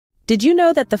Did you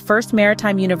know that the first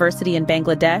maritime university in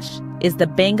Bangladesh is the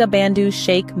Bangabandhu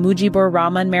Sheikh Mujibur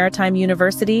Rahman Maritime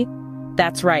University?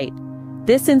 That's right.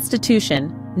 This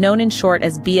institution, known in short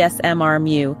as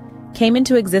BSMRMU, came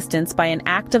into existence by an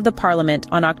act of the Parliament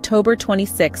on October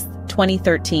 26,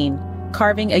 2013,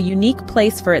 carving a unique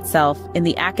place for itself in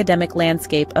the academic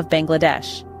landscape of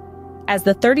Bangladesh. As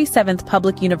the 37th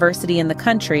public university in the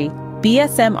country,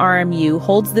 BSMRMU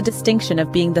holds the distinction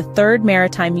of being the third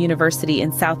maritime university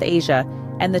in South Asia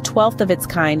and the 12th of its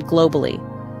kind globally.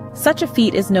 Such a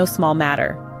feat is no small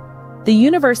matter. The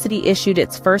university issued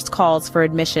its first calls for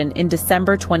admission in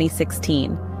December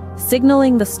 2016,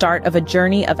 signaling the start of a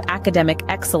journey of academic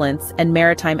excellence and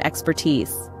maritime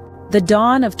expertise. The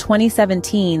dawn of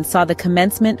 2017 saw the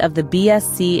commencement of the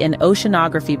BSc in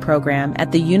Oceanography program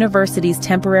at the university's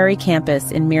temporary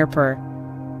campus in Mirpur.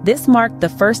 This marked the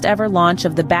first ever launch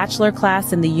of the bachelor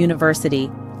class in the university,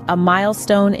 a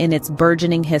milestone in its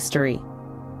burgeoning history.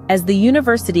 As the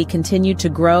university continued to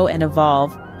grow and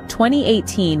evolve,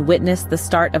 2018 witnessed the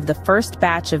start of the first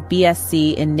batch of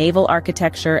BSc in Naval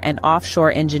Architecture and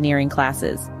Offshore Engineering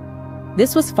classes.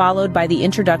 This was followed by the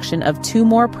introduction of 2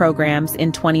 more programs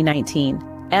in 2019,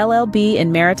 LLB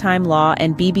in Maritime Law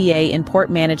and BBA in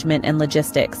Port Management and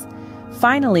Logistics.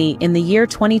 Finally, in the year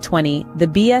 2020, the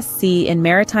BSc in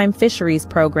Maritime Fisheries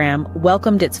program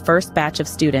welcomed its first batch of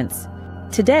students.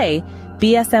 Today,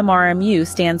 BSMRMU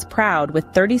stands proud with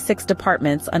 36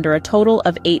 departments under a total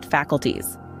of 8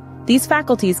 faculties. These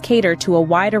faculties cater to a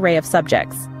wide array of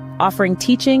subjects, offering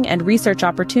teaching and research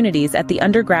opportunities at the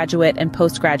undergraduate and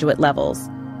postgraduate levels.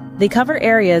 They cover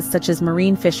areas such as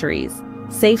marine fisheries,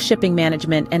 safe shipping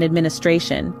management and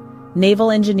administration,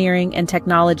 naval engineering and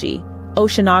technology,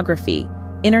 oceanography,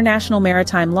 international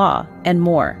maritime law, and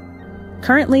more.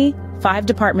 Currently, 5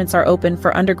 departments are open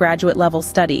for undergraduate level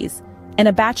studies, and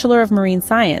a Bachelor of Marine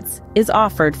Science is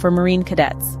offered for Marine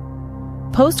cadets.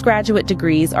 Postgraduate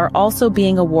degrees are also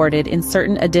being awarded in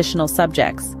certain additional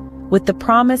subjects, with the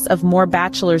promise of more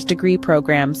bachelor's degree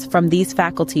programs from these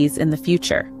faculties in the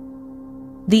future.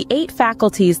 The 8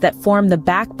 faculties that form the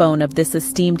backbone of this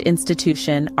esteemed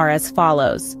institution are as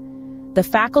follows: the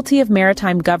Faculty of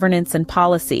Maritime Governance and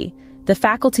Policy, the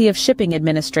Faculty of Shipping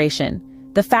Administration,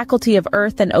 the Faculty of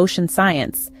Earth and Ocean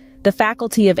Science, the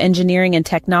Faculty of Engineering and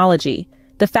Technology,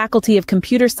 the Faculty of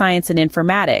Computer Science and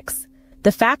Informatics,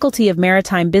 the Faculty of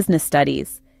Maritime Business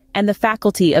Studies, and the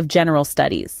Faculty of General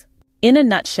Studies. In a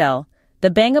nutshell,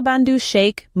 the Bangabandhu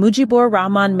Sheikh Mujibur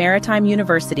Rahman Maritime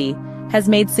University has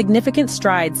made significant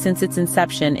strides since its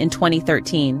inception in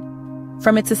 2013.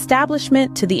 From its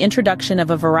establishment to the introduction of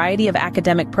a variety of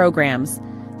academic programs,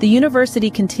 the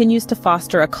university continues to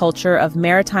foster a culture of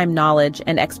maritime knowledge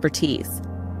and expertise.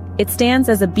 It stands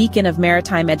as a beacon of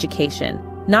maritime education,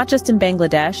 not just in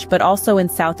Bangladesh but also in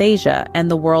South Asia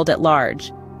and the world at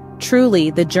large.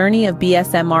 Truly, the journey of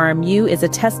BSMRMU is a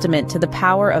testament to the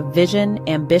power of vision,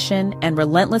 ambition, and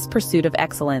relentless pursuit of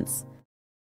excellence.